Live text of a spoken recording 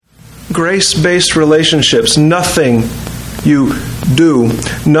Grace-based relationships. Nothing you do,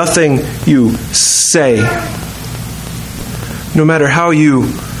 nothing you say. No matter how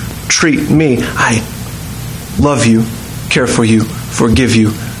you treat me, I love you, care for you, forgive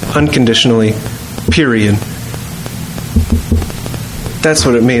you, unconditionally, period. That's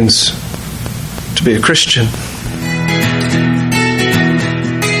what it means to be a Christian.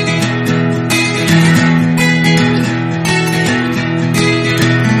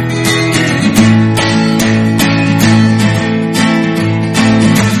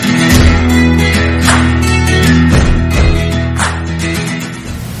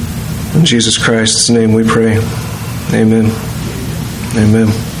 In Jesus Christ's name we pray. Amen. Amen.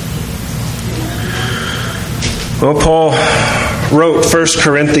 Well, Paul wrote 1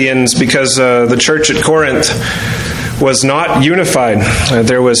 Corinthians because the church at Corinth was not unified.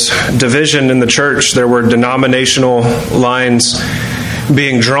 There was division in the church. There were denominational lines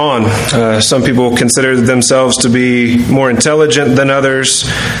being drawn. Some people considered themselves to be more intelligent than others.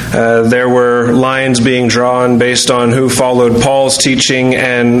 There were lines being drawn based on who followed Paul's teaching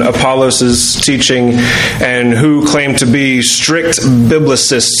and Apollos' teaching, and who claimed to be strict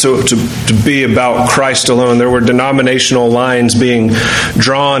biblicists, to be about Christ alone. There were denominational lines being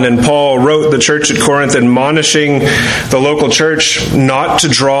drawn, and Paul wrote the church at Corinth admonishing the local church not to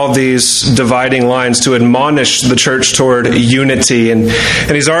draw these dividing lines, to admonish the church toward unity. And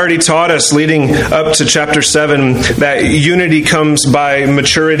he's already taught us, leading up to chapter 7, that unity comes by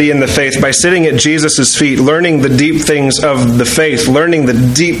maturity in the faith, by sitting at Jesus' feet, learning the deep things of the faith, learning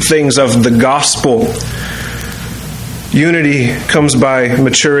the deep things of the gospel. Unity comes by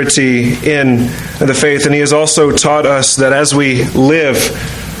maturity in the faith. And he has also taught us that as we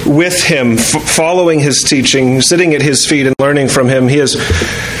live with him, following his teaching, sitting at his feet and learning from him, he is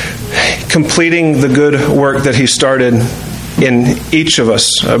completing the good work that he started in each of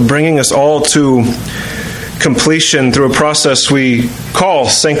us, bringing us all to completion through a process we call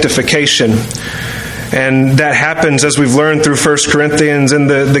sanctification. And that happens, as we've learned through 1 Corinthians, in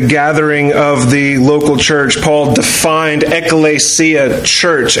the gathering of the local church. Paul defined ecclesia,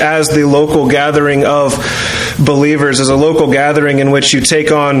 church, as the local gathering of believers, as a local gathering in which you take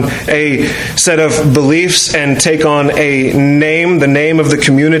on a set of beliefs and take on a name, the name of the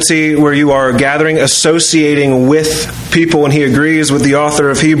community where you are gathering, associating with people. And he agrees with the author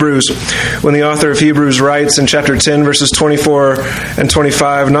of Hebrews when the author of Hebrews writes in chapter 10, verses 24 and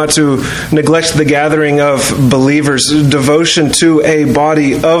 25, not to neglect the gathering of believers, devotion to a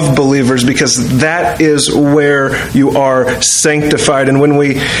body of believers, because that is where you are sanctified. And when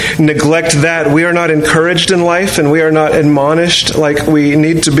we neglect that, we are not encouraged in life, and we are not admonished like we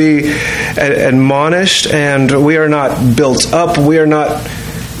need to be admonished, and we are not built up. We are not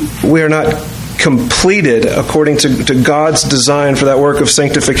completed according to God's design for that work of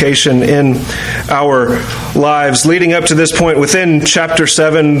sanctification in our lives. Leading up to this point, within chapter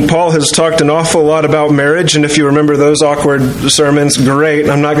 7, Paul has talked an awful lot about marriage, and if you remember those awkward sermons, great.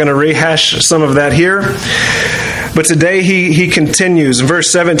 I'm not going to rehash some of that here. But today he continues. In verse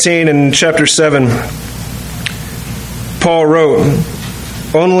 17 in chapter 7, Paul wrote,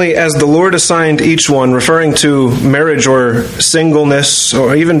 "Only as the Lord assigned each one," referring to marriage or singleness,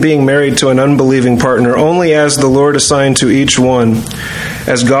 or even being married to an unbelieving partner, "only as the Lord assigned to each one,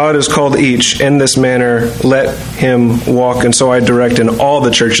 as God has called each, in this manner let him walk. And so I direct in all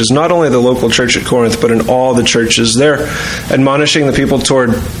the churches," not only the local church at Corinth, but in all the churches. They're admonishing the people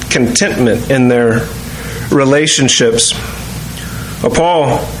toward contentment in their relationships. Well,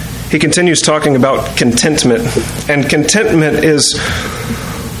 Paul, he continues talking about contentment. And contentment is,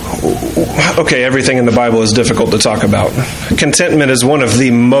 okay, everything in the Bible is difficult to talk about. Contentment is one of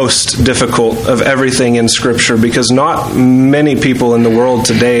the most difficult of everything in Scripture, because not many people in the world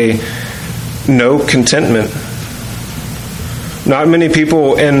today know contentment. Not many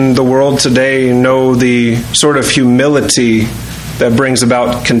people in the world today know the sort of humility that brings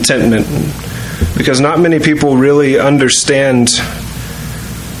about contentment, because not many people really understand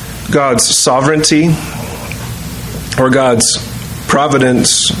God's sovereignty or God's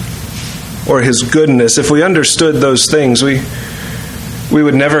providence or his goodness. If we understood those things, we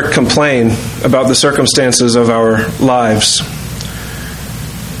would never complain about the circumstances of our lives.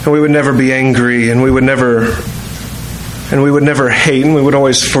 And we would never be angry, and we would never hate, and we would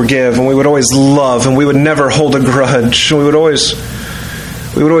always forgive, and we would always love, and we would never hold a grudge. And we would always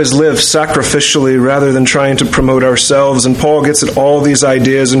live sacrificially rather than trying to promote ourselves. And Paul gets at all these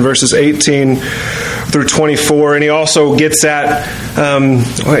ideas in verses 18 through 24. And he also gets at,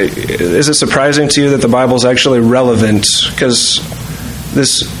 is it surprising to you that the Bible is actually relevant? Because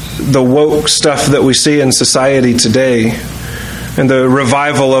the woke stuff that we see in society today, and the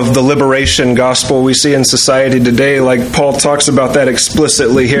revival of the liberation gospel we see in society today, like Paul talks about that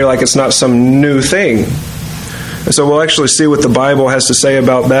explicitly here, like it's not some new thing. And so we'll actually see what the Bible has to say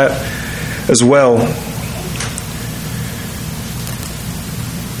about that as well.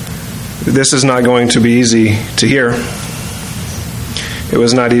 This is not going to be easy to hear. It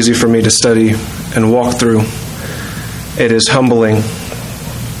was not easy for me to study and walk through. It is humbling.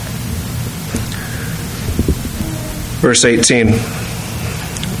 Verse 18.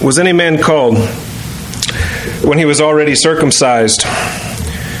 Was any man called when he was already circumcised?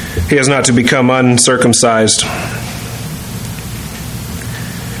 He is not to become uncircumcised.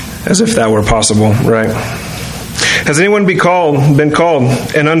 As if that were possible, right? Has anyone been called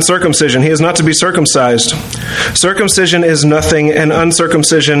an uncircumcision? He is not to be circumcised. Circumcision is nothing, and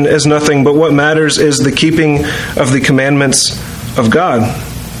uncircumcision is nothing, but what matters is the keeping of the commandments of God.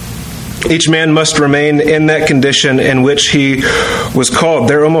 Each man must remain in that condition in which he was called.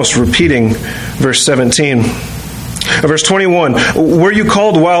 They're almost repeating verse 17. Verse 21, were you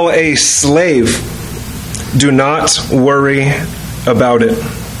called while a slave? Do not worry about it.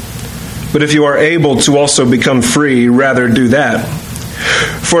 But if you are able to also become free, rather do that.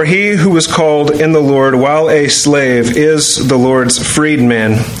 For he who was called in the Lord while a slave is the Lord's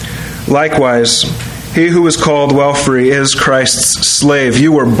freedman. Likewise, he who was called while free is Christ's slave.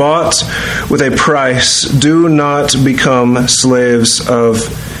 You were bought with a price. Do not become slaves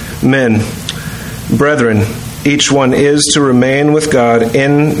of men. Brethren, each one is to remain with God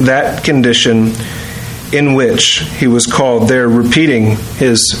in that condition in which he was called. They're repeating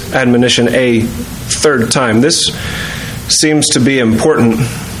his admonition a third time. This seems to be important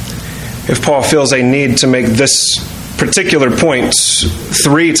if Paul feels a need to make this particular point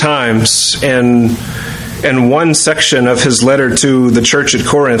 3 times in one section of his letter to the church at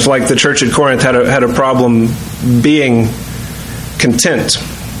Corinth, like the church at Corinth had a problem being content.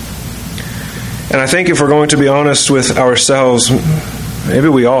 And I think if we're going to be honest with ourselves, maybe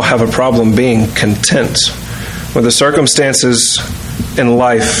we all have a problem being content with the circumstances in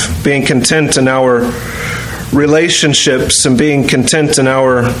life, being content in our relationships, and being content in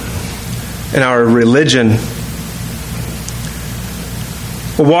our religion.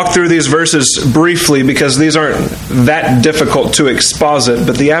 We'll walk through these verses briefly because these aren't that difficult to exposit,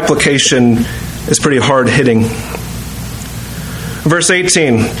 but the application is pretty hard-hitting. Verse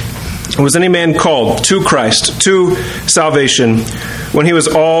 18, was any man called to Christ, to salvation, when he was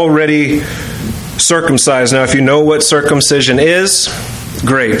already circumcised? Now, if you know what circumcision is,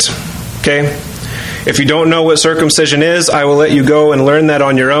 great. Okay? If you don't know what circumcision is, I will let you go and learn that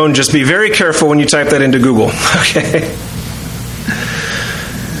on your own. Just be very careful when you type that into Google. Okay?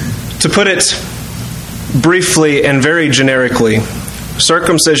 To put it briefly and very generically,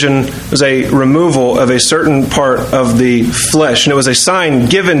 circumcision was a removal of a certain part of the flesh, and it was a sign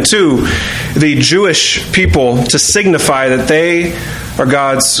given to the Jewish people to signify that they are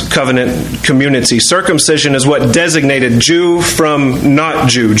God's covenant community. Circumcision is what designated Jew from not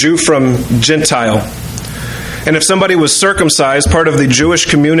Jew, Jew from Gentile. And if somebody was circumcised, part of the Jewish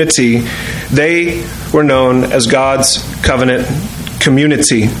community, they were known as God's covenant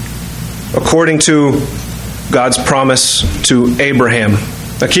community, according to God's promise to Abraham.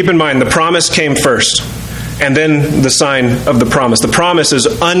 Now keep in mind, the promise came first, and then the sign of the promise. The promise is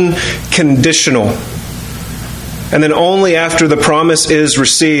unconditional. And then only after the promise is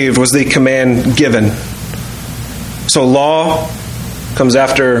received was the command given. So law comes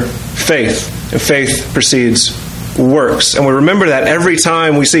after faith, and faith precedes works. And we remember that every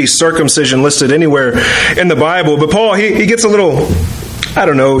time we see circumcision listed anywhere in the Bible. But Paul, he gets a little,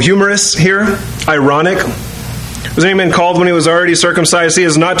 humorous here, ironic. Was any man called when he was already circumcised? He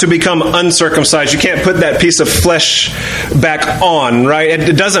is not to become uncircumcised. You can't put that piece of flesh back on, right?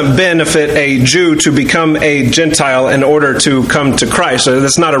 It doesn't benefit a Jew to become a Gentile in order to come to Christ. So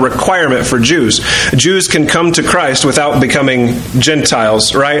that's not a requirement for Jews. Jews can come to Christ without becoming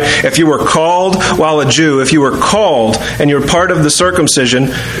Gentiles, right? If you were called while a Jew, if you were called and you're part of the circumcision,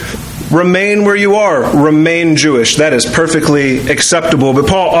 remain where you are. Remain Jewish. That is perfectly acceptable. But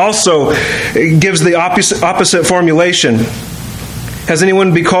Paul also gives the opposite formulation. Has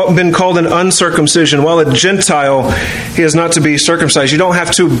anyone been called an uncircumcision? While a Gentile, he is not to be circumcised. You don't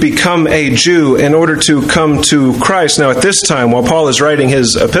have to become a Jew in order to come to Christ. Now, at this time, while Paul is writing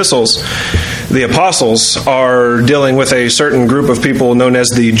his epistles, the apostles are dealing with a certain group of people known as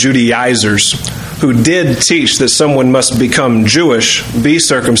the Judaizers, who did teach that someone must become Jewish, be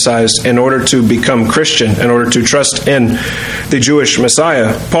circumcised, in order to become Christian, in order to trust in the Jewish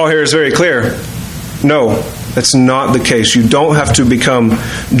Messiah. Paul here is very clear. No, That's not the case. You don't have to become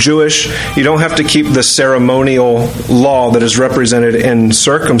Jewish. You don't have to keep the ceremonial law that is represented in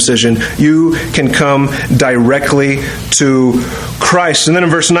circumcision. You can come directly to Christ. And then in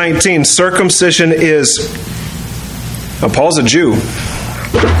verse 19, circumcision is... Now, Paul's a Jew.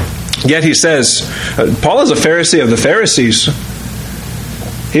 Yet he says, Paul is a Pharisee of the Pharisees.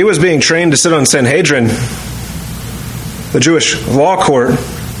 He was being trained to sit on Sanhedrin, the Jewish law court.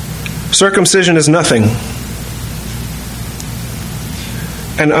 Circumcision is nothing.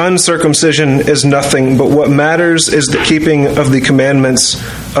 And uncircumcision is nothing, but what matters is the keeping of the commandments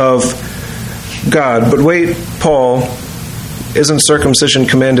of God. But wait, Paul, isn't circumcision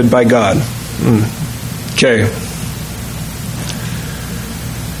commanded by God? Okay.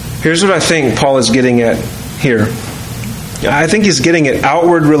 Here's what I think Paul is getting at here. I think he's getting at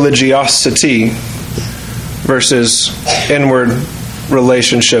outward religiosity versus inward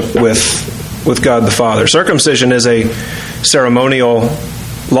relationship with God the Father. Circumcision is a ceremonial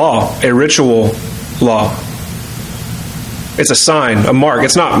law, a ritual law. It's a sign, a mark.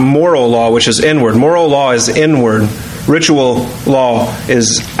 It's not moral law, which is inward. Moral law is inward. Ritual law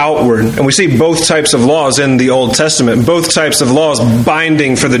is outward. And we see both types of laws in the Old Testament. Both types of laws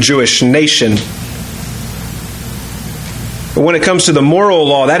binding for the Jewish nation. But when it comes to the moral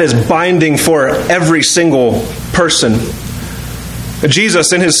law, that is binding for every single person.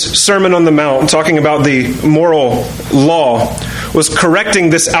 Jesus, in his Sermon on the Mount, talking about the moral law, was correcting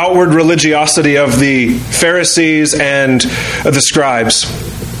this outward religiosity of the Pharisees and the scribes.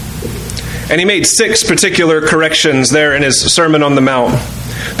 And he made 6 particular corrections there in his Sermon on the Mount.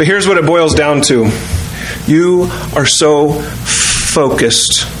 But here's what it boils down to. You are so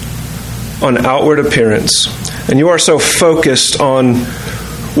focused on outward appearance, and you are so focused on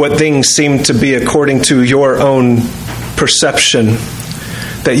what things seem to be according to your own perception,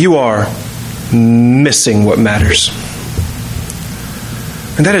 that you are missing what matters.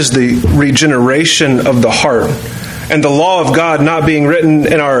 And that is the regeneration of the heart, and the law of God not being written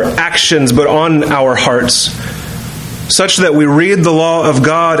in our actions but on our hearts, such that we read the law of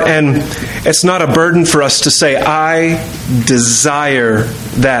God and it's not a burden for us to say, I desire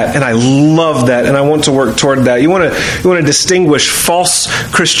that and I love that and I want to work toward that. You want to distinguish false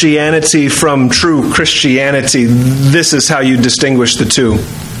Christianity from true Christianity. This is how you distinguish the two.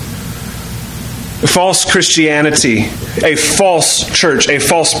 False Christianity, a false church, a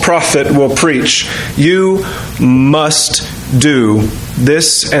false prophet will preach, you must do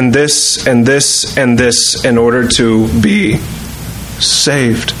this and this and this and this in order to be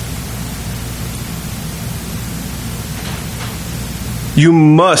saved. You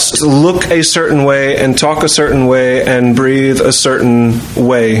must look a certain way and talk a certain way and breathe a certain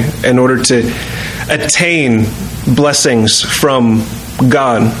way in order to attain blessings from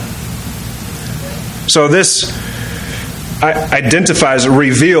God. So this identifies,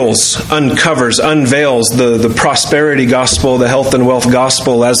 reveals, uncovers, unveils the prosperity gospel, the health and wealth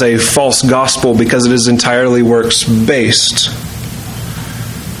gospel as a false gospel because it is entirely works-based.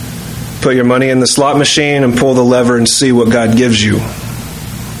 Put your money in the slot machine and pull the lever and see what God gives you.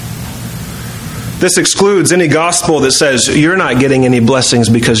 This excludes any gospel that says you're not getting any blessings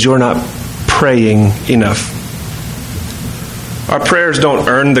because you're not praying enough. Our prayers don't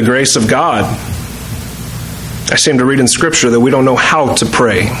earn the grace of God. I seem to read in Scripture that we don't know how to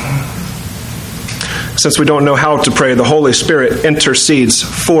pray. Since we don't know how to pray, the Holy Spirit intercedes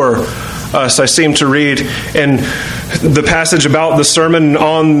for us. I seem to read in the passage about the Sermon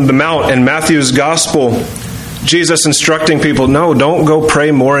on the Mount in Matthew's Gospel, Jesus instructing people, no, don't go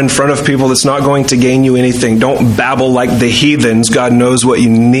pray more in front of people. That's not going to gain you anything. Don't babble like the heathens. God knows what you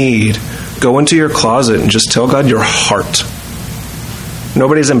need. Go into your closet and just tell God your heart.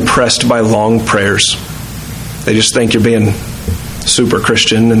 Nobody's impressed by long prayers. They just think you're being super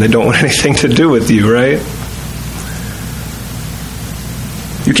Christian and they don't want anything to do with you, right?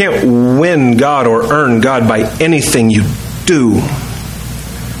 You can't win God or earn God by anything you do.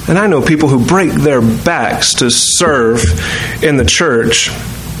 And I know people who break their backs to serve in the church.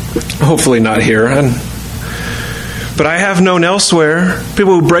 Hopefully not here. But I have known elsewhere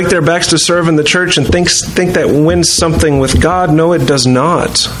people who break their backs to serve in the church and think that wins something with God. No, it does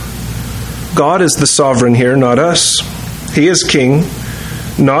not. God is the sovereign here, not us. He is king,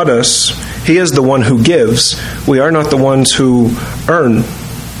 not us. He is the one who gives. We are not the ones who earn.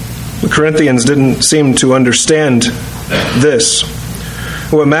 The Corinthians didn't seem to understand this.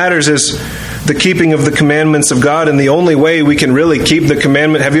 What matters is the keeping of the commandments of God, and the only way we can really keep the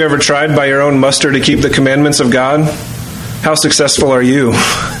commandment... Have you ever tried by your own muster to keep the commandments of God? How successful are you?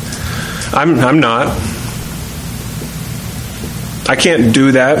 I'm not. I can't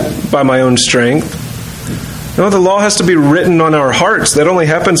do that by my own strength. No, the law has to be written on our hearts. That only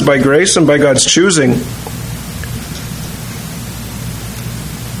happens by grace and by God's choosing.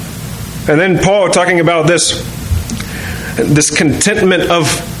 And then Paul, talking about this contentment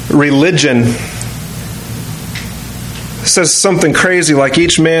of religion, says something crazy like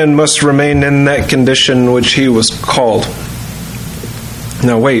each man must remain in that condition which he was called.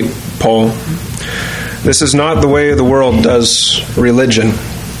 Now wait, Paul. This is not the way the world does religion.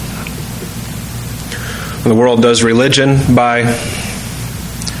 The world does religion by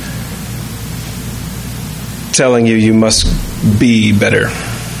telling you must be better.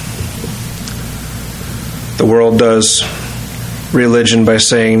 The world does religion by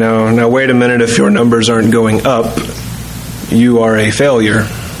saying, now wait a minute, if your numbers aren't going up, you are a failure.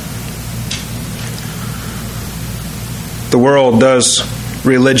 The world does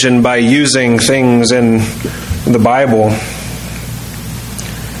religion by using things in the Bible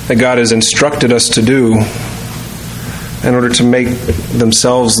that God has instructed us to do in order to make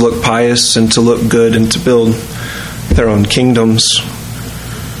themselves look pious and to look good and to build their own kingdoms.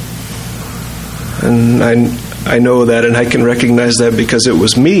 And I know that, and I can recognize that because it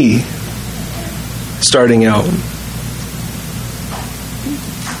was me starting out.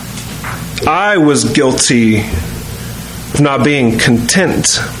 I was guilty of not being content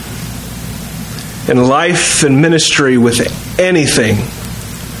in life and ministry with anything.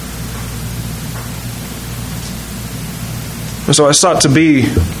 And so I sought to be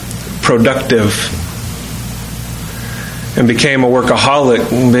productive and became a workaholic.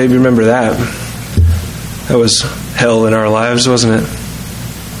 Baby, remember that? That was hell in our lives, wasn't it?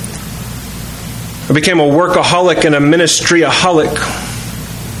 I became a workaholic and a ministryaholic.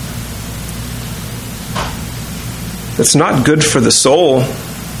 It's not good for the soul.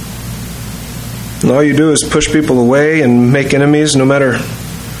 And all you do is push people away and make enemies, no matter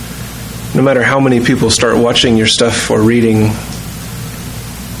how many people start watching your stuff or reading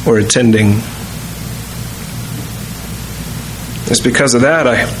or attending. It's because of that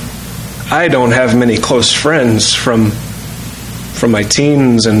I don't have many close friends from my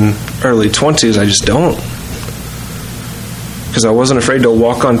teens and early 20s. I just don't. Because I wasn't afraid to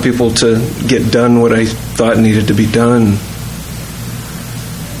walk on people to get done what I thought needed to be done.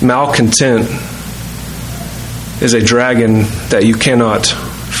 Malcontent is a dragon that you cannot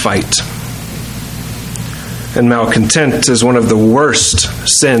fight. And malcontent is one of the worst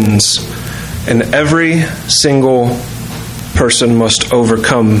sins, and every single person must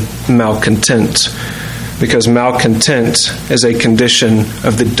overcome malcontent, because malcontent is a condition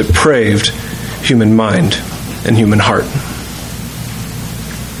of the depraved human mind and human heart.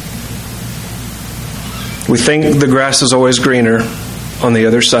 We think the grass is always greener on the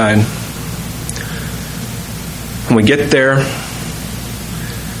other side. And we get there,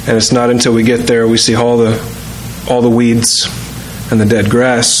 and it's not until we get there we see all the weeds and the dead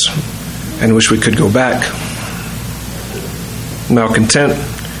grass and wish we could go back. Malcontent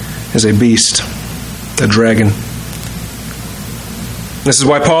is a beast, a dragon. This is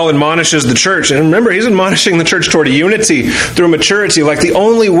why Paul admonishes the church. And remember, he's admonishing the church toward unity through maturity. Like the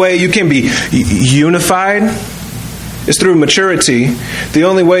only way you can be unified is through maturity. The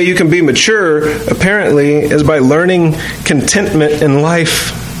only way you can be mature, apparently, is by learning contentment in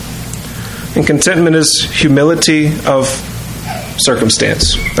life. And contentment is humility of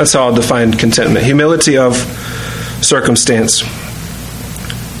circumstance. That's how I'll define contentment. Humility of circumstance.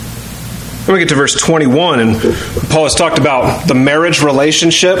 Then we get to verse 21, and Paul has talked about the marriage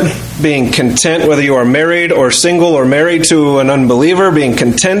relationship, being content, whether you are married or single or married to an unbeliever, being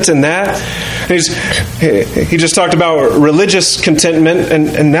content in that. He just talked about religious contentment,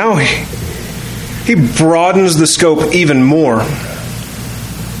 and now he broadens the scope even more.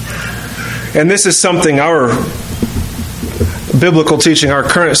 And this is something our biblical teaching, our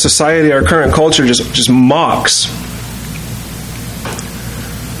current society, our current culture just mocks.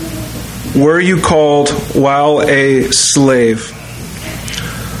 Were you called while a slave?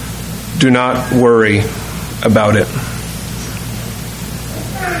 Do not worry about it.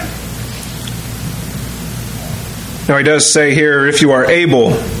 Now he does say here, if you are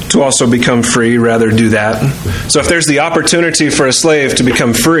able to also become free, rather do that. So if there's the opportunity for a slave to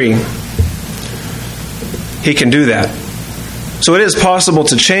become free, he can do that. So it is possible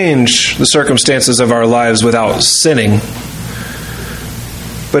to change the circumstances of our lives without sinning.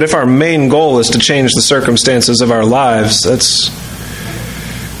 But if our main goal is to change the circumstances of our lives, that's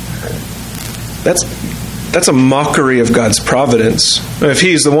a mockery of God's providence. If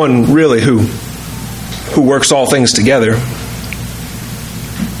He's the one really who works all things together,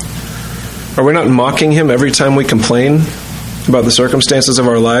 are we not mocking Him every time we complain about the circumstances of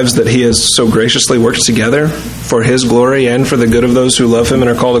our lives that He has so graciously worked together for His glory and for the good of those who love Him and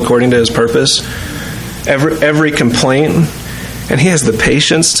are called according to His purpose. Every complaint, and He has the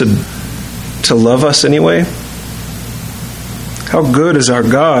patience to love us anyway. How good is our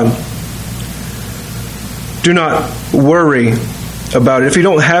God? Do not worry about it. If you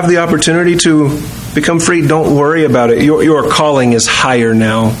don't have the opportunity to become free, don't worry about it. Your calling is higher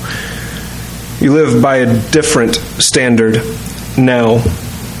now. You live by a different standard now.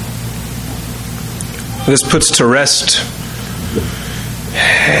 This puts to rest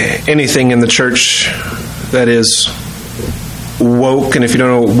anything in the church that is woke. And if you don't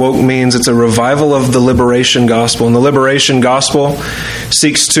know what woke means, it's a revival of the liberation gospel. And the liberation gospel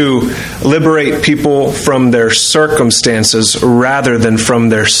seeks to liberate people from their circumstances rather than from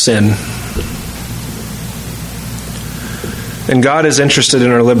their sin. And God is interested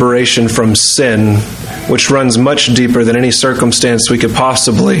in our liberation from sin, which runs much deeper than any circumstance we could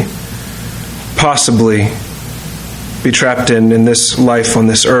possibly be trapped in this life on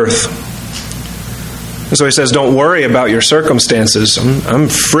this earth. And so He says, don't worry about your circumstances. I'm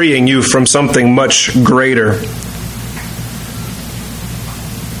freeing you from something much greater.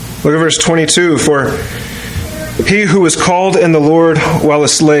 Look at verse 22. For he who is called in the Lord while a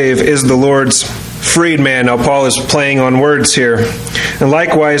slave is the Lord's freedman. Now Paul is playing on words here. And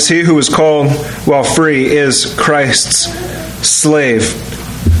likewise, he who is called while free is Christ's slave.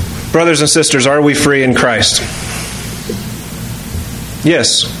 Brothers and sisters, are we free in Christ?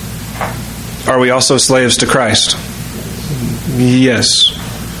 Yes. Are we also slaves to Christ? Yes.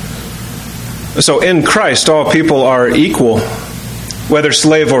 So in Christ, all people are equal, whether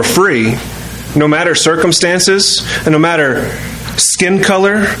slave or free, no matter circumstances, and no matter skin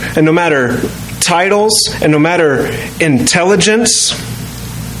color, and no matter titles, and no matter intelligence,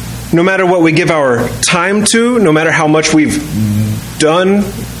 no matter what we give our time to, no matter how much we've done,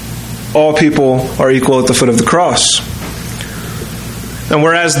 all people are equal at the foot of the cross. And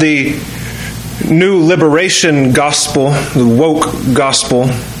whereas the new liberation gospel, the woke gospel,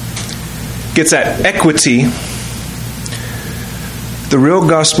 gets at equity, the real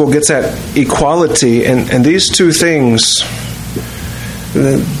gospel gets at equality, and these two things,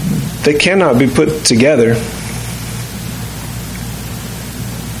 they cannot be put together.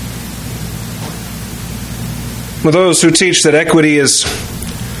 For those who teach that equity is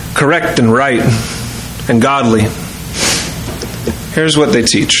correct and right and godly, here's what they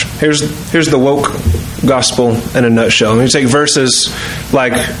teach. Here's the woke gospel in a nutshell. You take verses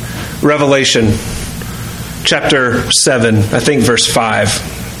like Revelation chapter 7, I think verse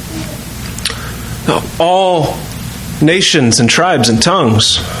 5. All nations and tribes and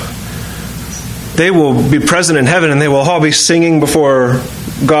tongues, they will be present in heaven, and they will all be singing before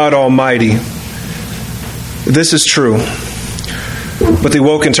God Almighty. This is true, but the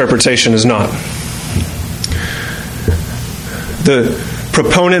woke interpretation is not. The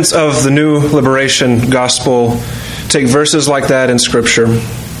proponents of the new liberation gospel take verses like that in Scripture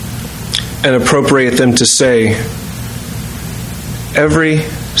and appropriate them to say every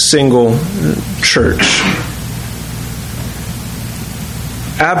single church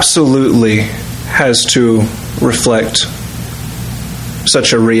absolutely has to reflect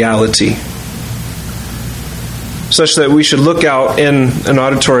such a reality, such that we should look out in an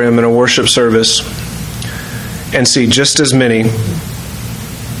auditorium in a worship service and see just as many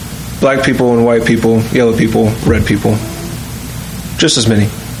black people and white people, yellow people, red people. Just as many.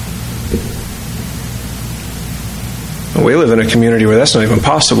 We live in a community where that's not even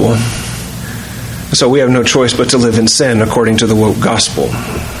possible. So we have no choice but to live in sin according to the woke gospel.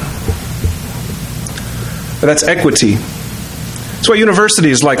 But that's equity. That's why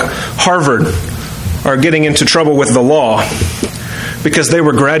universities like Harvard are getting into trouble with the law, because they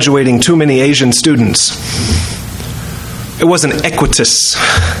were graduating too many Asian students. It wasn't equitous.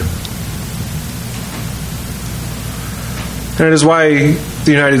 And it is why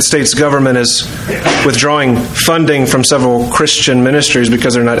the United States government is withdrawing funding from several Christian ministries,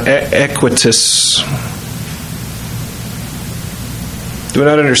 because they're not equitous. Do we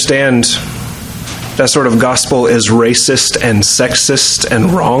not understand that sort of gospel is racist and sexist and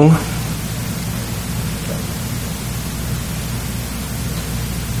wrong?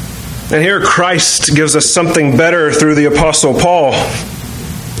 And here Christ gives us something better through the Apostle Paul.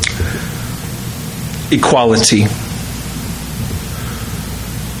 Equality.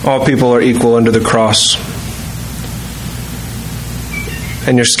 All people are equal under the cross.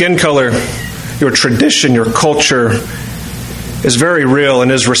 And your skin color, your tradition, your culture is very real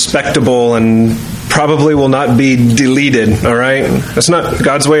and is respectable and probably will not be deleted, all right? That's not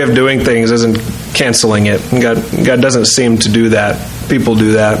God's way of doing things, isn't canceling it. God doesn't seem to do that. People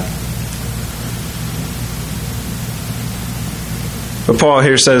do that. But Paul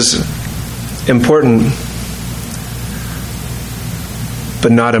here says, important,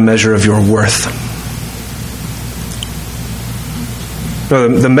 but not a measure of your worth. No,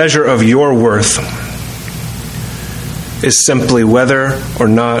 the measure of your worth is simply whether or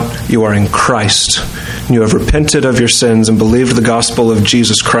not you are in Christ. And you have repented of your sins and believed the gospel of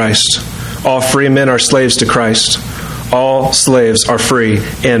Jesus Christ. All free men are slaves to Christ. All slaves are free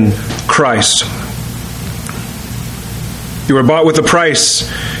in Christ. You were bought with a price.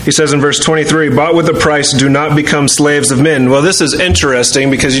 He says in verse 23, bought with a price, do not become slaves of men. Well, this is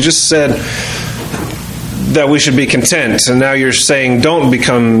interesting because you just said that we should be content. And now you're saying don't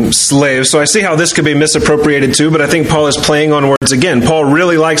become slaves. So I see how this could be misappropriated too, but I think Paul is playing on words again. Paul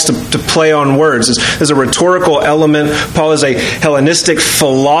really likes to play on words. There's a rhetorical element. Paul is a Hellenistic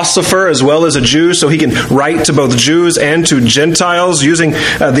philosopher as well as a Jew, so he can write to both Jews and to Gentiles using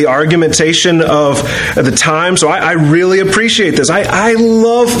the argumentation of the time. So I really appreciate this. I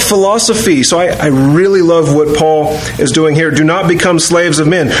love philosophy, so I really love what Paul is doing here. Do not become slaves of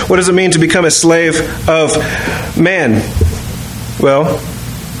men. What does it mean to become a slave of man? Well,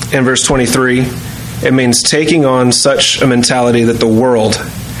 in verse 23, it means taking on such a mentality that the world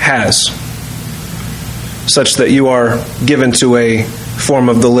has, such that you are given to a form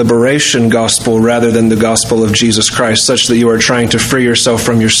of the liberation gospel rather than the gospel of Jesus Christ, such that you are trying to free yourself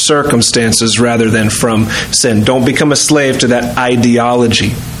from your circumstances rather than from sin. Don't become a slave to that ideology.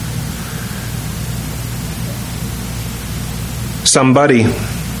 Somebody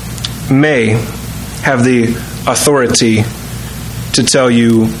may have the authority to tell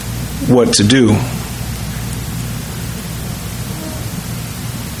you what to do,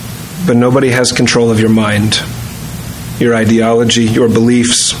 but nobody has control of your mind, your ideology, your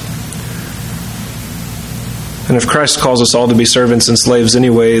beliefs. And if Christ calls us all to be servants and slaves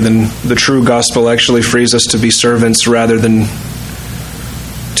anyway, then the true gospel actually frees us to be servants rather than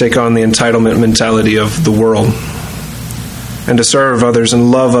take on the entitlement mentality of the world, and to serve others and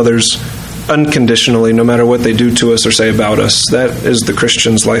love others unconditionally, no matter what they do to us or say about us. That is the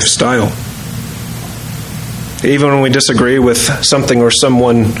Christian's lifestyle. Even when we disagree with something or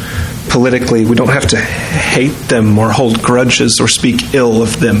someone politically, we don't have to hate them or hold grudges or speak ill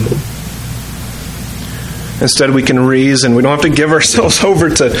of them. Instead, we can reason. We don't have to give ourselves over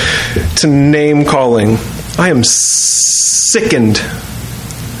to name-calling. I am sickened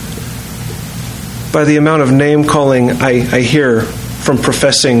by the amount of name-calling I hear from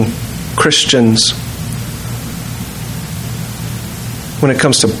professing Christians when it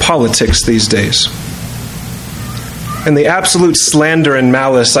comes to politics these days. And the absolute slander and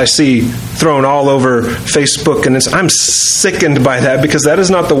malice I see thrown all over Facebook, and I'm sickened by that, because that is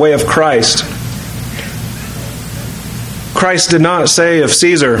not the way of Christ. Christ did not say of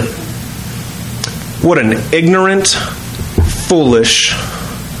Caesar, what an ignorant, foolish,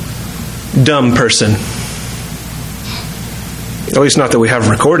 dumb person. At least not that we have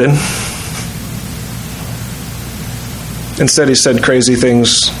recorded. Instead, he said crazy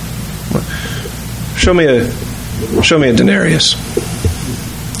things. Show me a denarius.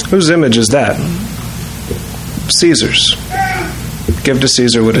 Whose image is that? Caesar's. Give to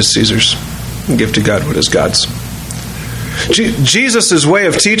Caesar what is Caesar's, and give to God what is God's. Jesus' way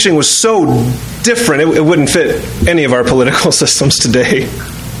of teaching was so different, it wouldn't fit any of our political systems today.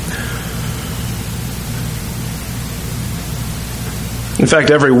 In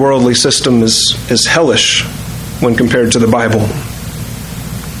fact, every worldly system is hellish when compared to the Bible.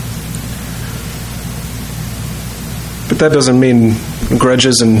 But that doesn't mean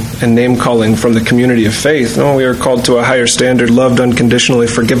grudges and name-calling from the community of faith. No, we are called to a higher standard, loved unconditionally,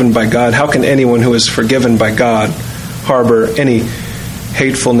 forgiven by God. How can anyone who is forgiven by God harbor any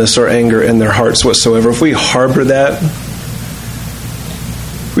hatefulness or anger in their hearts whatsoever? If we harbor that,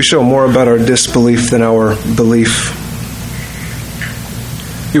 we show more about our disbelief than our belief.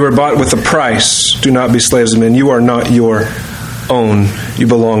 You were bought with a price. Do not be slaves of men. You are not your own. You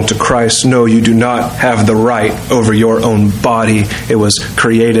belong to Christ. No, you do not have the right over your own body. It was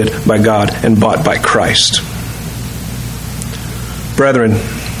created by God and bought by Christ. Brethren,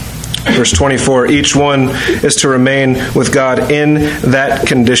 verse 24, each one is to remain with God in that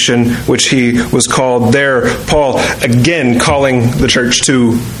condition which he was called. There, Paul again calling the church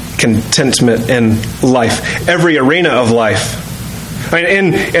to contentment in life. Every arena of life.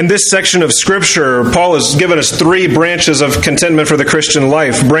 In this section of Scripture, Paul has given us 3 branches of contentment for the Christian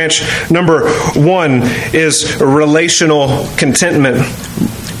life. Branch number 1 is relational contentment.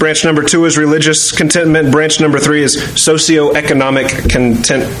 Branch number 2 is religious contentment. Branch number 3 is socioeconomic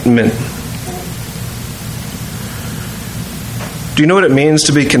contentment. Do you know what it means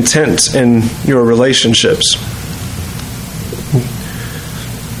to be content in your relationships?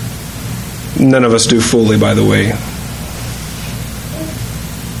 None of us do fully, by the way.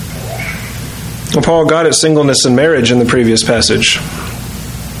 Well, Paul got at singleness and marriage in the previous passage.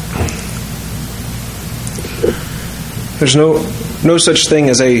 There's no such thing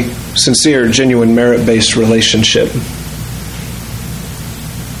as a sincere, genuine, merit-based relationship.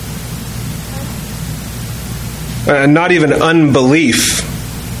 Not even unbelief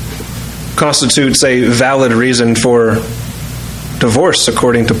constitutes a valid reason for divorce,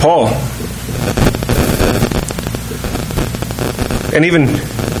 according to Paul. And even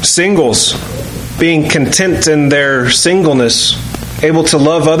singles, being content in their singleness, able to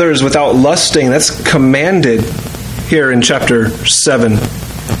love others without lusting, that's commanded here in chapter 7.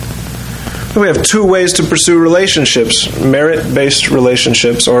 We have 2 ways to pursue relationships: merit-based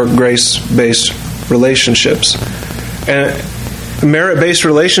relationships or grace-based relationships. And merit-based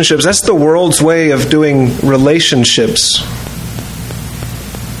relationships, that's the world's way of doing relationships.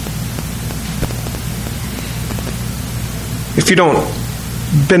 If you don't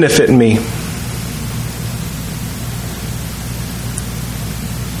benefit me,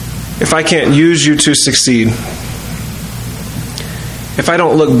 if I can't use you to succeed, if I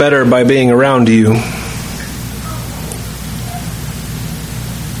don't look better by being around you,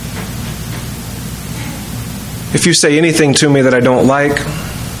 if you say anything to me that I don't like,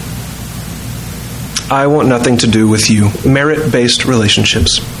 I want nothing to do with you. Merit-based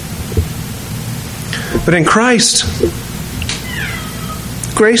relationships. But in Christ,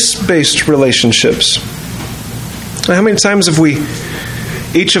 grace-based relationships. How many times have we,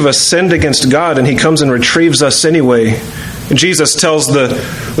 each of us, sinned against God and He comes and retrieves us anyway? And Jesus tells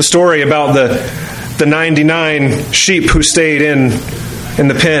the story about the 99 sheep who stayed in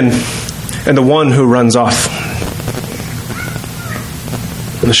the pen and the one who runs off.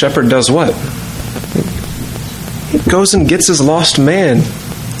 And the shepherd does what? He goes and gets his lost man.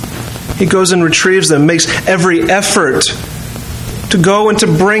 He goes and retrieves them, makes every effort to go and to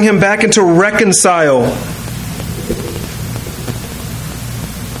bring him back and to reconcile.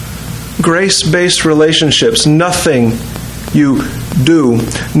 Grace-based relationships, nothing you do,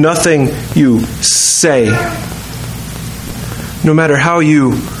 nothing you say. No matter how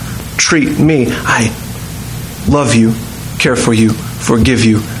you treat me, I love you, care for you, forgive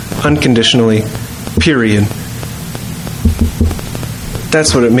you, unconditionally, period.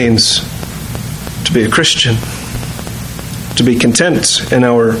 That's what it means to be a Christian, to be content in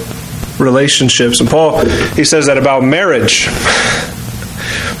our relationships. And Paul, he says that about marriage.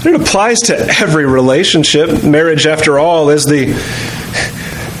 It applies to every relationship. Marriage, after all, is the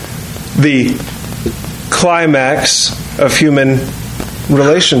climax of human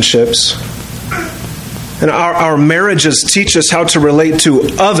relationships. And our marriages teach us how to relate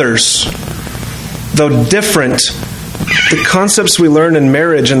to others, though different. The concepts we learn in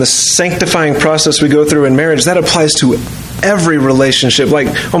marriage and the sanctifying process we go through in marriage, that applies to every relationship,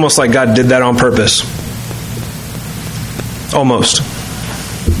 almost like God did that on purpose. Almost.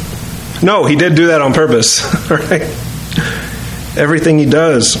 No, He did do that on purpose. Right? Everything He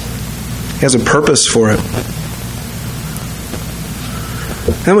does, He has a purpose for it.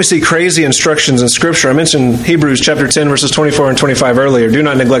 Then we see crazy instructions in Scripture. I mentioned Hebrews chapter 10, verses 24 and 25 earlier. Do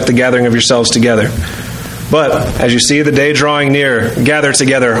not neglect the gathering of yourselves together. But as you see the day drawing near, gather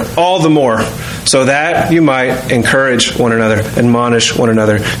together all the more, so that you might encourage one another, admonish one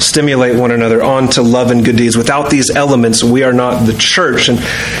another, stimulate one another on to love and good deeds. Without these elements, we are not the church. And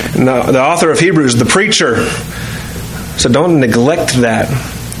the author of Hebrews, the preacher, said don't neglect that.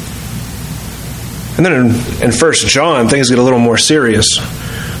 And then in 1 John, things get a little more serious.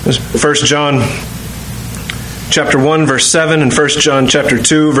 1 John chapter 1, verse 7, and 1 John chapter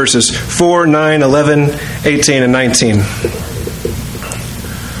 2, verses 4, 9, 11, 18, and 19.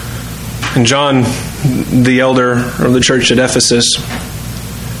 And John, the elder of the church at Ephesus,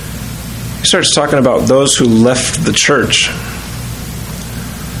 he starts talking about those who left the church.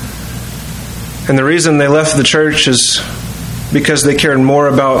 And the reason they left the church is because they cared more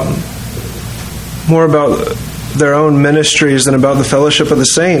about their own ministries than about the fellowship of the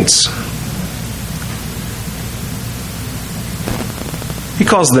saints. He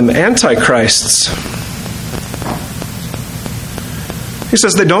calls them antichrists. He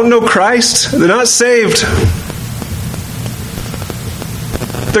says they don't know Christ. They're not saved.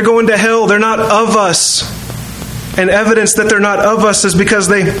 They're going to hell. They're not of us. And evidence that they're not of us is because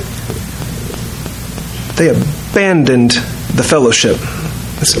they abandoned the fellowship.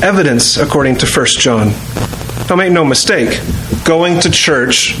 It's evidence according to 1 John. Now make no mistake, going to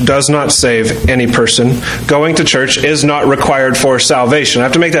church does not save any person. Going to church is not required for salvation. I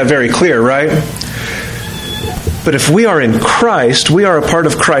have to make that very clear, right? But if we are in Christ, we are a part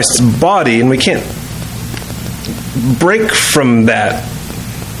of Christ's body, and we can't break from that.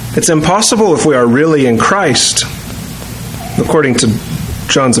 It's impossible if we are really in Christ, according to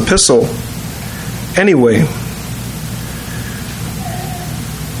John's epistle. Anyway,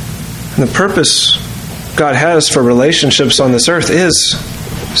 and the purpose God has for relationships on this earth is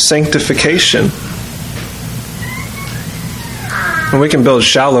sanctification. And we can build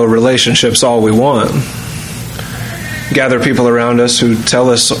shallow relationships all we want. Gather people around us who tell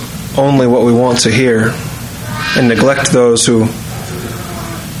us only what we want to hear, and neglect those who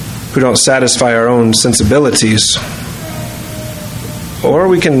don't satisfy our own sensibilities. Or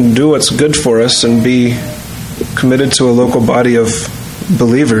we can do what's good for us and be committed to a local body of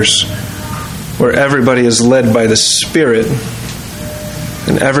believers where everybody is led by the Spirit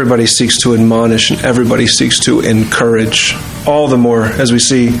and everybody seeks to admonish and everybody seeks to encourage, all the more as we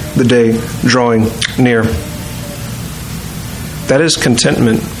see the day drawing near. That is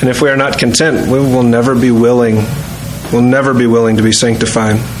contentment. And if we are not content, we will never be willing. We'll never be willing to be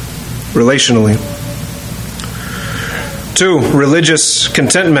sanctified relationally. 2, religious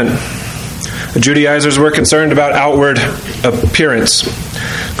contentment. The Judaizers were concerned about outward appearance.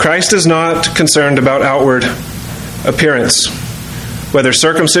 Christ is not concerned about outward appearance, whether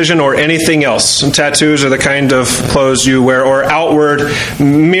circumcision or anything else. Tattoos are the kind of clothes you wear, or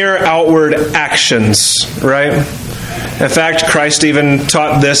mere outward actions, right? In fact, Christ even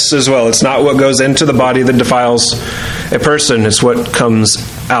taught this as well. It's not what goes into the body that defiles a person. It's what comes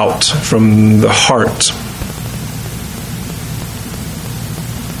out from the heart.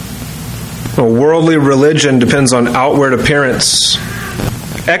 Well, worldly religion depends on outward appearance,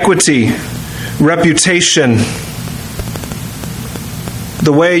 equity, reputation,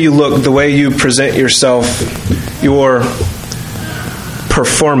 the way you look, the way you present yourself, your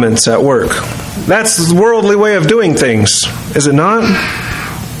performance at work. That's the worldly way of doing things, is it not?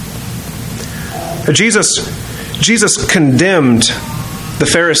 Jesus condemned the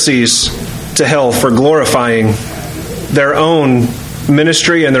Pharisees to hell for glorifying their own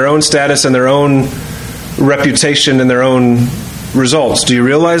ministry and their own status and their own reputation and their own results. Do you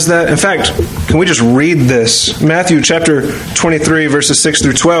realize that? In fact, can we just read this? Matthew chapter 23, verses 6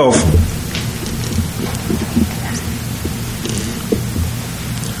 through 12.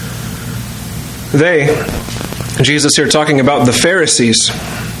 Jesus here talking about the Pharisees,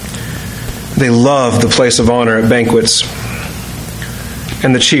 they love the place of honor at banquets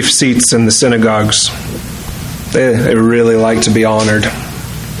and the chief seats in the synagogues. They really like to be honored.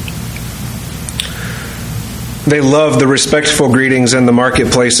 They love the respectful greetings in the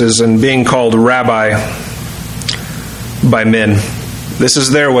marketplaces and being called rabbi by men. This is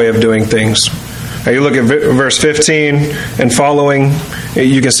their way of doing things. Now you look at verse 15 and following,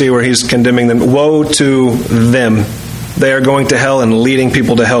 you can see where he's condemning them. Woe to them. They are going to hell and leading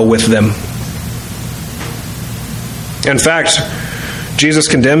people to hell with them. In fact, Jesus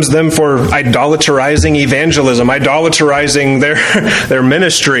condemns them for idolatrizing evangelism, idolatrizing their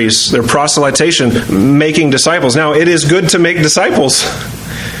ministries, their proselytation, making disciples. Now, it is good to make disciples.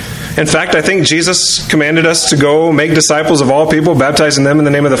 In fact, I think Jesus commanded us to go make disciples of all people, baptizing them in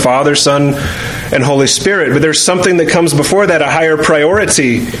the name of the Father, Son, and Holy Spirit. But there's something that comes before that, a higher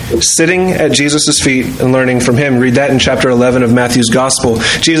priority, sitting at Jesus' feet and learning from Him. Read that in chapter 11 of Matthew's Gospel.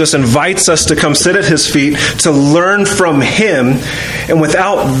 Jesus invites us to come sit at His feet to learn from Him. And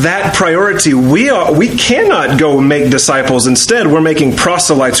without that priority, we cannot go make disciples. Instead, we're making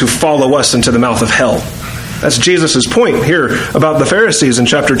proselytes who follow us into the mouth of hell. That's Jesus' point here about the Pharisees in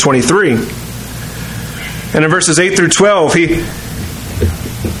chapter 23. And in verses 8 through 12,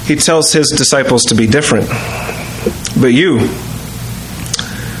 he tells his disciples to be different. But you,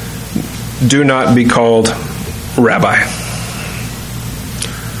 do not be called rabbi.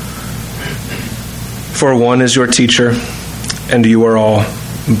 For one is your teacher, and you are all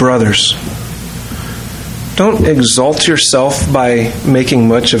brothers. Don't exalt yourself by making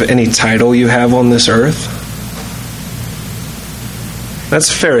much of any title you have on this earth. That's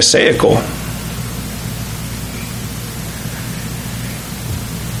Pharisaical.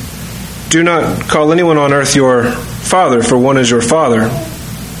 Do not call anyone on earth your father, for one is your Father,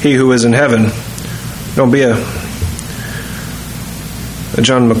 He who is in heaven. Don't be a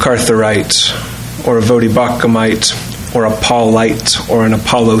John MacArthurite, or a Vodi Bachamite, or a Paulite, or an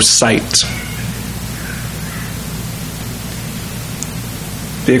Apollosite.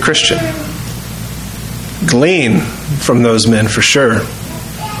 Be a Christian. Glean from those men for sure.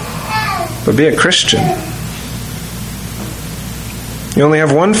 but be a Christian. You only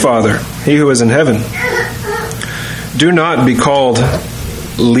have one Father, He who is in heaven. Do not be called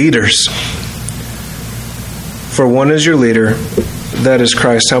leaders, for one is your leader, that is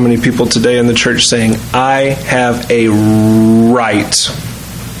Christ. How many people today in the church saying, I have a right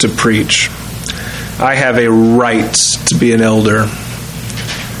to preach. I have a right to be an elder.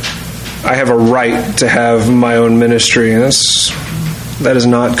 I have a right to have my own ministry. And that is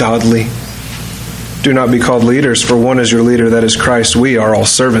not godly. Do not be called leaders, for one is your leader, that is Christ. We are all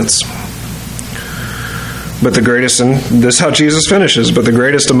servants. But the greatest, and this is how Jesus finishes, but the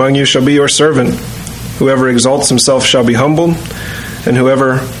greatest among you shall be your servant. Whoever exalts himself shall be humbled, and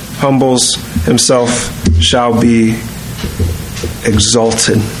whoever humbles himself shall be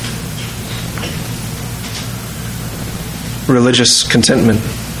exalted. Religious contentment.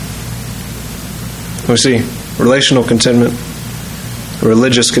 We see relational contentment,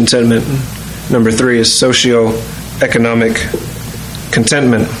 religious contentment. Number 3 is socio-economic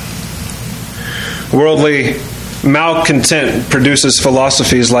contentment. Worldly malcontent produces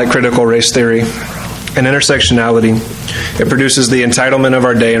philosophies like critical race theory and intersectionality. It produces the entitlement of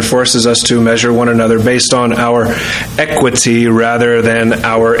our day and forces us to measure one another based on our equity rather than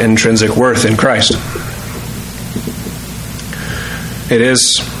our intrinsic worth in Christ. It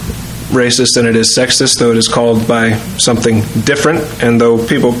is racist and it is sexist, though it is called by something different. And though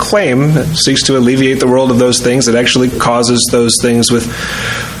people claim it seeks to alleviate the world of those things, it actually causes those things with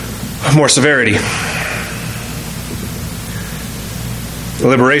more severity. The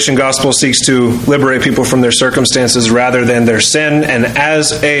liberation gospel seeks to liberate people from their circumstances rather than their sin, and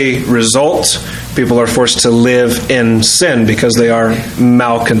as a result, people are forced to live in sin because they are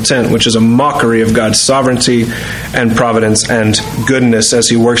malcontent, which is a mockery of God's sovereignty and providence and goodness as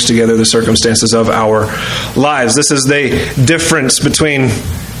He works together the circumstances of our lives. This is the difference between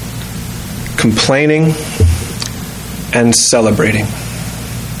complaining and celebrating.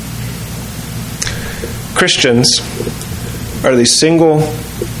 Christians are the single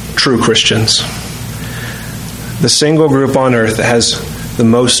true Christians. The single group on earth that has the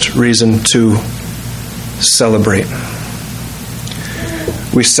most reason to celebrate.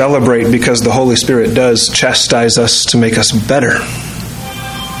 We celebrate because the Holy Spirit does chastise us to make us better,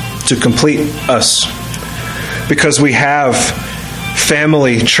 to complete us. Because we have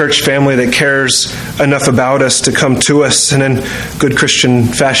family, church family that cares enough about us to come to us and in good Christian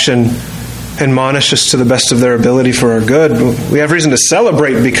fashion admonish us to the best of their ability for our good. We have reason to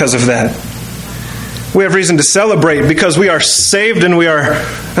celebrate because of that. We have reason to celebrate because we are saved and we are,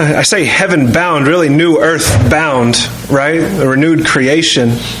 I say heaven bound, really new earth bound, right? A renewed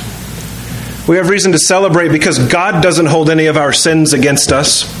creation. We have reason to celebrate because God doesn't hold any of our sins against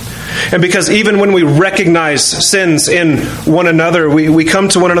us. And because even when we recognize sins in one another, we come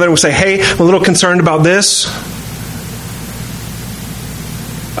to one another and we say, hey, I'm a little concerned about this.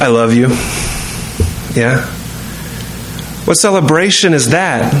 I love you. Yeah? What celebration is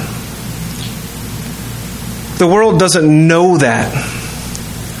that? The world doesn't know that.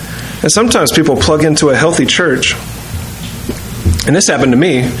 And sometimes people plug into a healthy church. And this happened to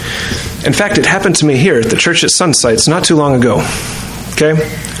me. In fact, it happened to me here at the church at Sunsites not too long ago. Okay?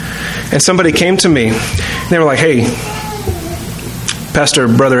 And somebody came to me. And they were like, hey, Pastor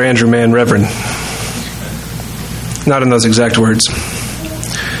Brother Andrew Mann, Reverend. Not in those exact words.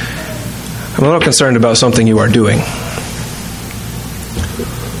 I'm a little concerned about something you are doing.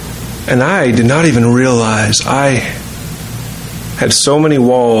 And I did not even realize I had so many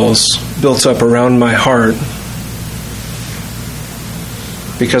walls built up around my heart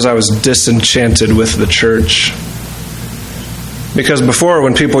because I was disenchanted with the church. Because before,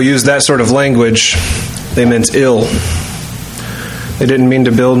 when people used that sort of language, they meant ill. They didn't mean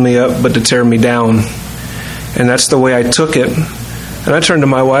to build me up, but to tear me down. And that's the way I took it. And I turned to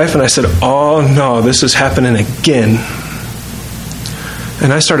my wife and I said, oh no, this is happening again.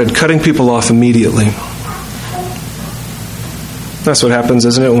 And I started cutting people off immediately. That's what happens,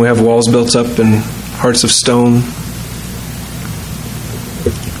 isn't it, when we have walls built up and hearts of stone?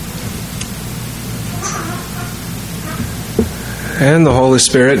 And the Holy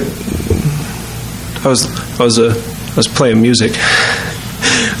Spirit, I was playing music.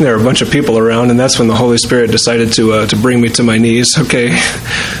 There were a bunch of people around, and that's when the Holy Spirit decided to bring me to my knees. Okay,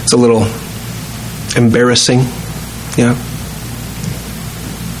 it's a little embarrassing, yeah.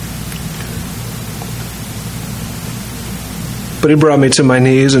 But He brought me to my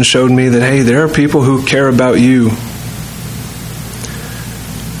knees and showed me that, hey, there are people who care about you.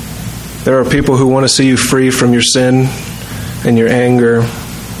 There are people who want to see you free from your sin and your anger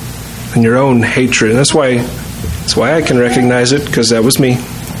and your own hatred. And that's why I can recognize it, because that was me.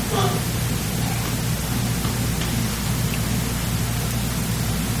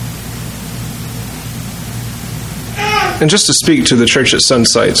 And just to speak to the church at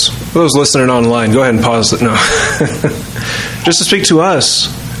Sunsites, for those listening online, go ahead and pause it. No. Just to speak to us,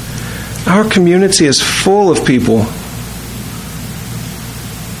 our community is full of people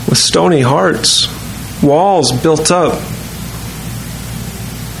with stony hearts, walls built up.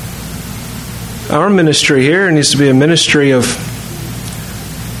 Our ministry here needs to be a ministry of,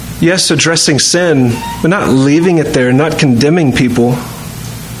 yes, addressing sin, but not leaving it there, not condemning people,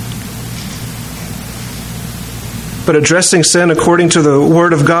 but addressing sin according to the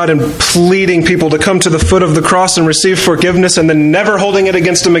Word of God and pleading people to come to the foot of the cross and receive forgiveness and then never holding it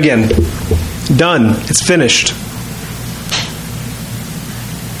against them again. Done. It's finished.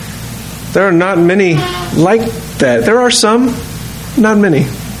 There are not many like that. There are some, not many.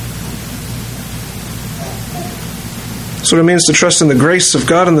 That's what it means to trust in the grace of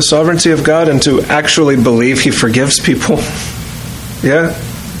God and the sovereignty of God and to actually believe He forgives people. Yeah?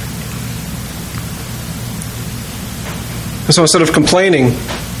 And so instead of complaining,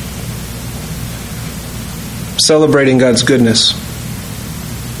 celebrating God's goodness.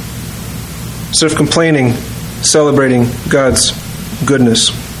 Instead of complaining, celebrating God's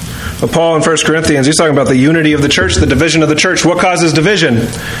goodness. Well, Paul in 1 Corinthians, he's talking about the unity of the church, the division of the church. What causes division?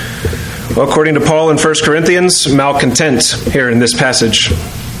 Well, according to Paul in 1 Corinthians, malcontent here in this passage.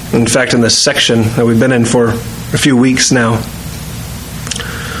 In fact, in this section that we've been in for a few weeks now.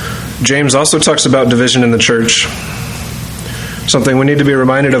 James also talks about division in the church. Something we need to be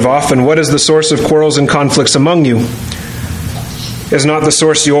reminded of often. What is the source of quarrels and conflicts among you? Is not the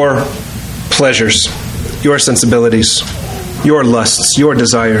source your pleasures, your sensibilities, your lusts, your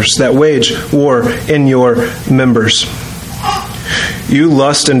desires that wage war in your members? You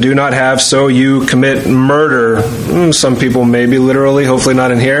lust and do not have, so you commit murder. Some people maybe literally, hopefully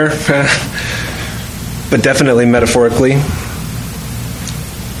not in here, but definitely metaphorically.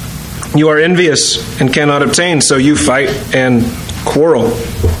 You are envious and cannot obtain, so you fight and quarrel.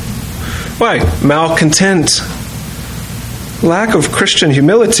 Why? Malcontent. Lack of Christian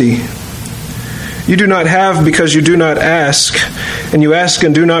humility. You do not have because you do not ask, and you ask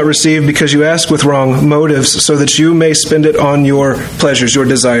and do not receive because you ask with wrong motives, so that you may spend it on your pleasures, your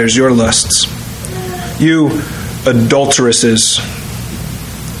desires, your lusts. You adulteresses.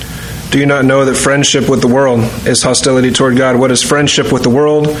 Do you not know that friendship with the world is hostility toward God? What is friendship with the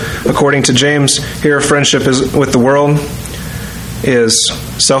world? According to James, here friendship is with the world is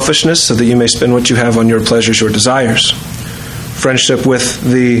selfishness, so that you may spend what you have on your pleasures, your desires. Friendship with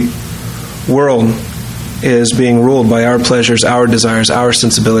the world is being ruled by our pleasures, our desires, our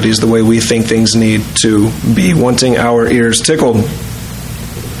sensibilities, the way we think things need to be, wanting our ears tickled.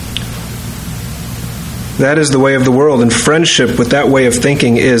 That is the way of the world, and friendship with that way of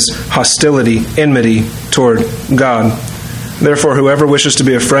thinking is hostility, enmity toward God. Therefore, whoever wishes to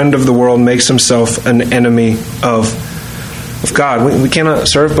be a friend of the world makes himself an enemy of God. We cannot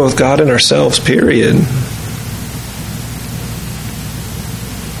serve both God and ourselves, period.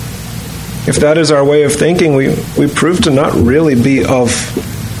 If that is our way of thinking, we prove to not really be of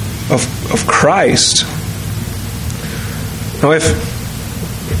Christ. Now, if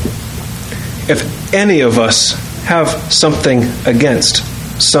any of us have something against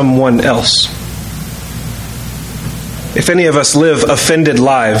someone else, if any of us live offended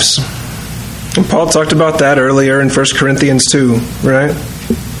lives, and Paul talked about that earlier in 1 Corinthians 2, right?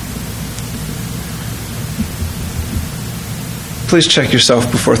 Please check yourself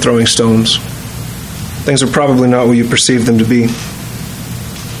before throwing stones. Things are probably not what you perceive them to be.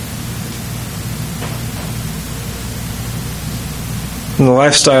 And the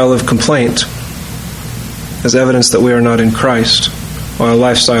lifestyle of complaint is evidence that we are not in Christ, while a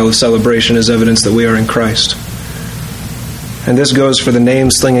lifestyle of celebration is evidence that we are in Christ. And this goes for the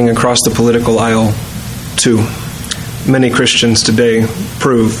name slinging across the political aisle, too. Many Christians today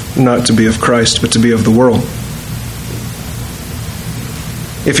prove not to be of Christ, but to be of the world.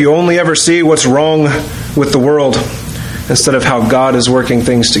 If you only ever see what's wrong with the world instead of how God is working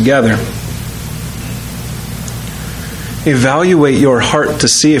things together, evaluate your heart to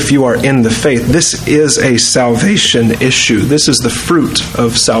see if you are in the faith. This is a salvation issue. This is the fruit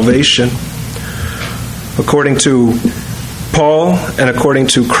of salvation. According to Paul, and according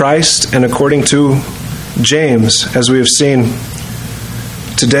to Christ, and according to James, as we have seen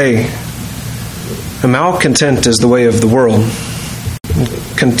today, malcontent is the way of the world.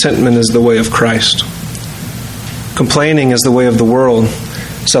 Contentment is the way of Christ. Complaining is the way of the world.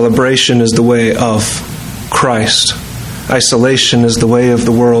 Celebration is the way of Christ. Isolation is the way of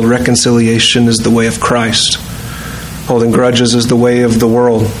the world. Reconciliation is the way of Christ. Holding grudges is the way of the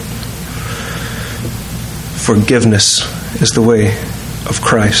world. Forgiveness is the way of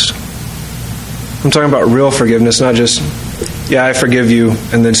Christ. I'm talking about real forgiveness, not just, yeah, I forgive you,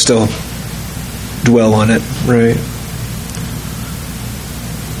 and then still dwell on it, right?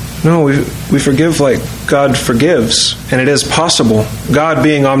 No, we forgive like God forgives, and it is possible. God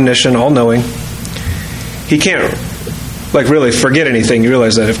being omniscient, all-knowing, He can't really forget anything. You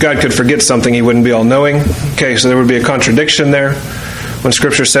realize that if God could forget something, He wouldn't be all-knowing. Okay, so there would be a contradiction there. When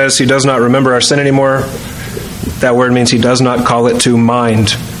Scripture says He does not remember our sin anymore, that word means He does not call it to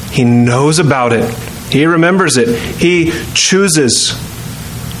mind. He knows about it. He remembers it. He chooses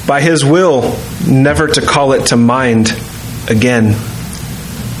by His will never to call it to mind again.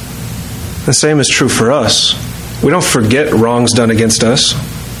 The same is true for us. We don't forget wrongs done against us.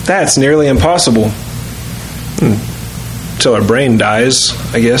 That's nearly impossible. Until our brain dies,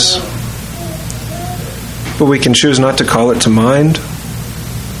 I guess. But we can choose not to call it to mind.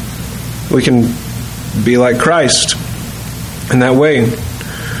 We can be like Christ in that way.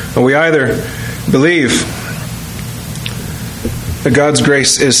 And we either believe that God's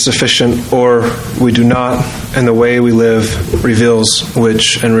grace is sufficient, or we do not, and the way we live reveals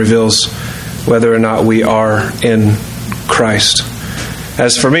which, and reveals whether or not we are in Christ.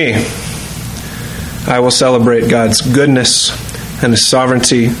 As for me, I will celebrate God's goodness and His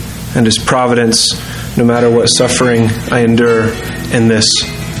sovereignty and His providence no matter what suffering I endure in this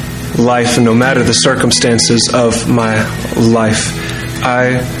life, and no matter the circumstances of my life.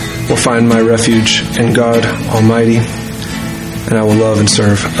 I will find my refuge in God Almighty, and I will love and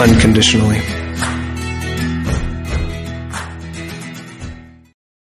serve unconditionally.